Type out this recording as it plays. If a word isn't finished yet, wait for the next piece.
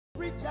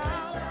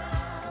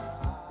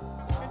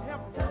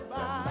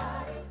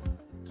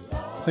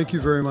Thank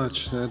you very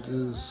much. That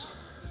is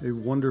a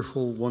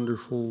wonderful,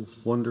 wonderful,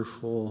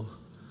 wonderful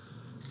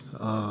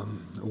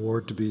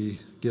award to be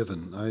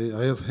given.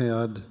 I have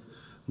had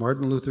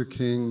Martin Luther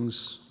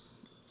King's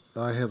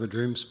 "I Have a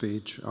Dream"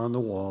 speech on the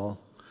wall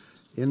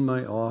in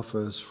my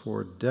office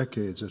for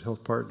decades at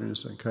Health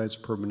Partners and Kaiser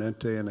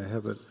Permanente, and I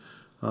have it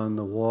on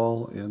the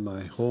wall in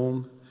my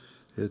home.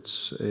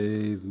 It's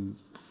a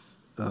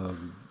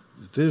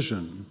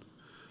vision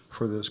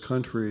for this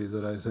country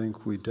that I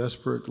think we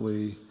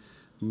desperately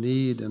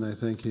need, and I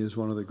think he is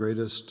one of the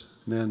greatest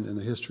men in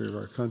the history of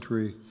our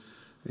country,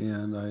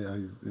 and I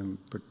am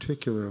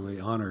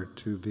particularly honored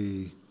to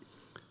be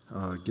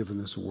given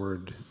this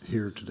award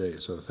here today.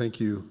 So thank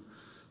you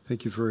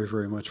very,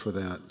 very much for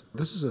that.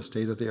 This is a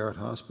state-of-the-art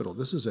hospital.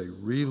 This is a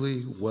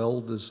really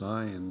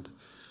well-designed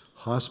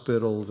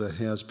hospital that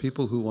has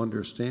people who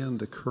understand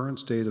the current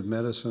state of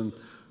medicine,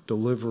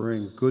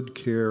 delivering good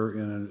care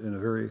in a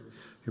very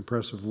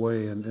impressive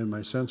way. And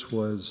my sense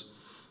was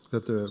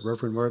that the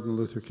Reverend Martin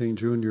Luther King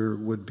Jr.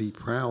 would be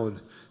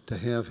proud to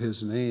have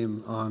his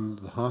name on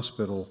the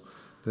hospital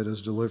that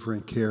is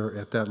delivering care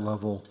at that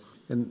level.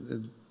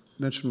 And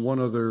mention one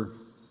other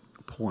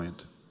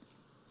point.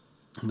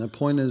 And that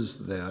point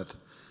is that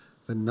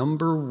the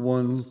number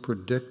one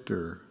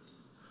predictor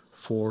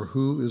for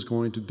who is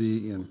going to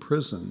be in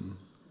prison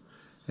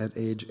at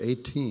age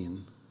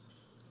 18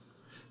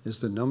 is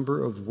the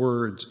number of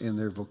words in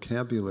their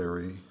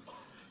vocabulary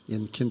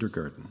in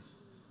kindergarten.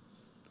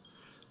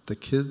 The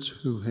kids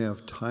who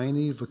have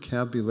tiny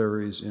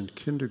vocabularies in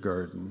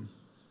kindergarten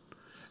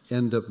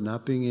end up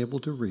not being able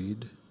to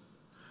read.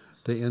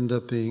 They end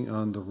up being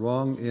on the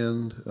wrong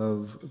end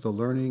of the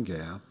learning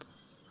gap,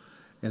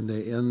 and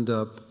they end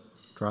up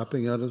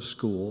dropping out of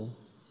school,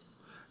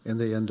 and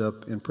they end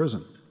up in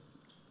prison.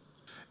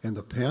 And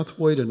the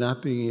pathway to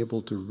not being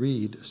able to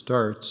read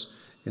starts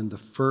in the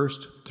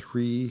first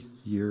 3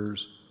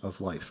 years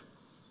of life.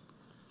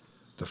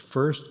 The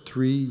first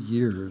 3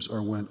 years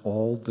are when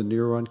all the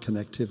neuron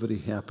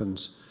connectivity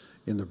happens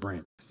in the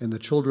brain. And the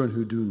children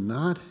who do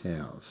not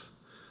have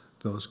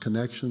those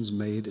connections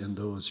made in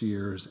those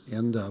years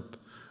end up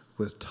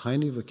with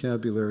tiny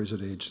vocabularies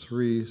at age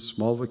 3,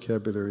 small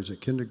vocabularies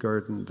at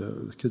kindergarten.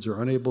 The kids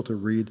are unable to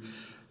read,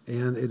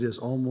 and it is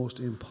almost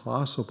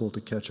impossible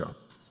to catch up.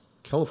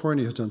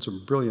 California has done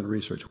some brilliant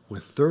research.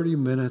 With 30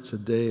 minutes a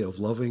day of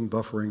loving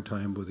buffering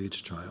time with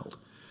each child,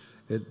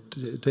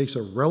 it takes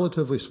a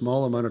relatively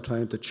small amount of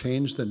time to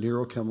change the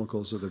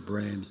neurochemicals of the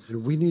brain.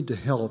 And we need to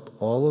help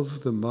all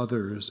of the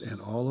mothers and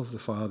all of the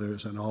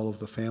fathers and all of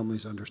the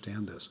families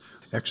understand this.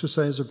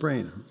 Exercise the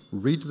brain.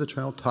 Read to the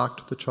child, talk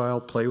to the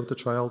child, play with the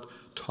child.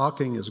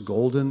 Talking is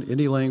golden.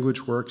 Any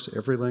language works.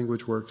 Every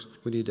language works.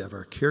 We need to have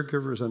our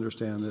caregivers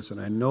understand this,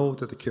 and I know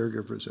that the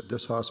caregivers at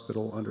this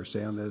hospital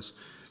understand this,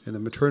 and the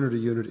maternity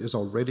unit is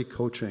already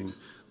coaching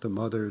the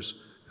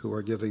mothers who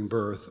are giving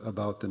birth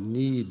about the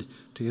need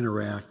to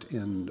interact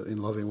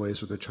in loving ways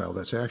with the child.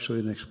 That's actually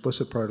an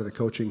explicit part of the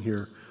coaching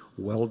here.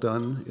 Well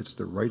done. It's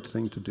the right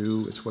thing to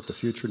do. It's what the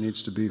future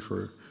needs to be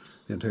for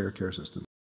the entire care system.